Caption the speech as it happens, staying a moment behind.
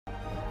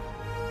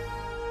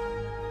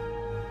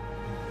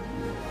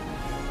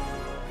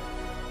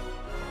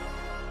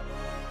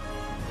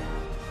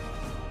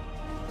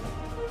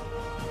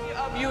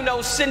of you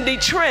know Cindy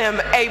Trim,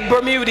 a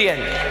Bermudian.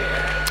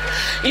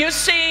 You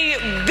see,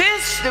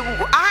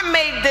 I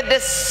made the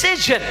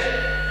decision.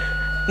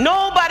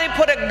 Nobody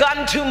put a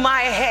gun to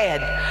my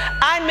head.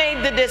 I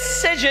made the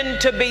decision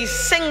to be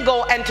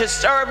single and to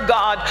serve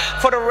God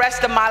for the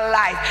rest of my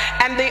life.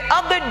 And the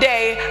other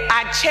day,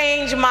 I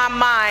changed my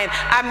mind.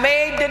 I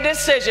made the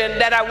decision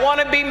that I want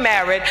to be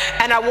married,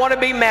 and I want to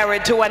be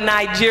married to a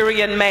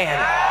Nigerian man.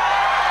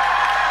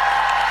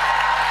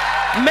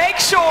 Make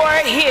sure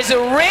he's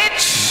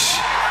rich.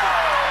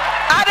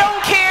 I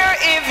don't care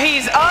if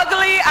he's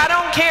ugly. I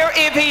don't care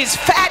if he's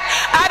fat.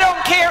 I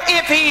don't care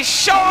if he's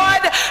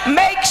short.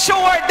 Make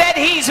sure that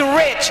he's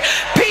rich.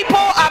 People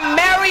are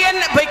marrying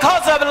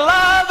because of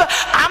love.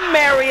 I'm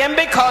marrying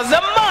because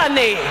of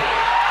money.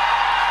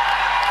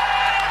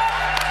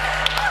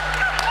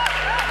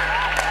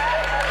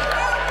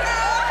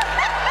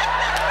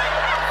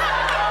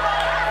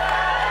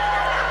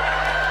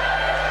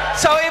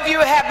 So if you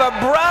have a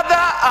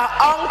brother, an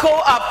uncle,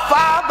 a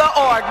father,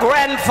 or a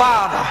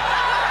grandfather,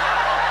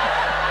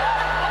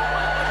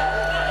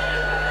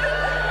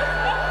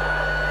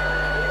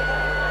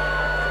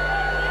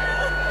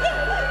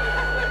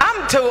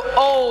 I'm too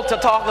old to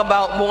talk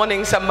about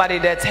wanting somebody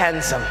that's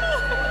handsome.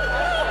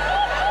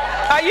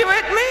 Are you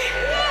with me?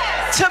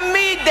 To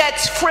me,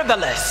 that's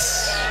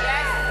frivolous.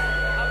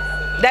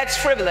 That's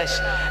frivolous.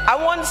 I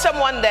want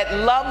someone that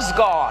loves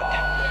God.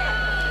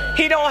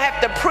 He don't have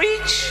to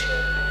preach,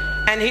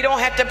 and he don't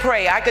have to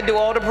pray. I could do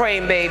all the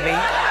praying, baby.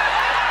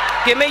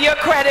 Give me your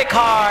credit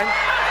card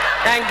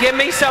and give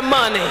me some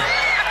money.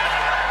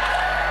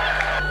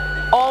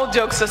 All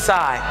jokes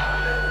aside,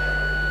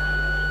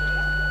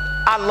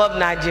 I love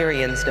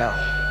Nigerians though.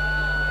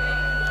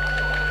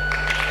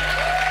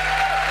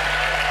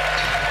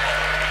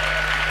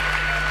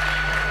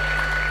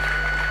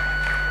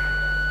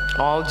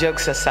 All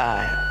jokes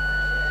aside,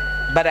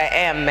 but I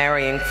am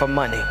marrying for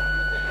money.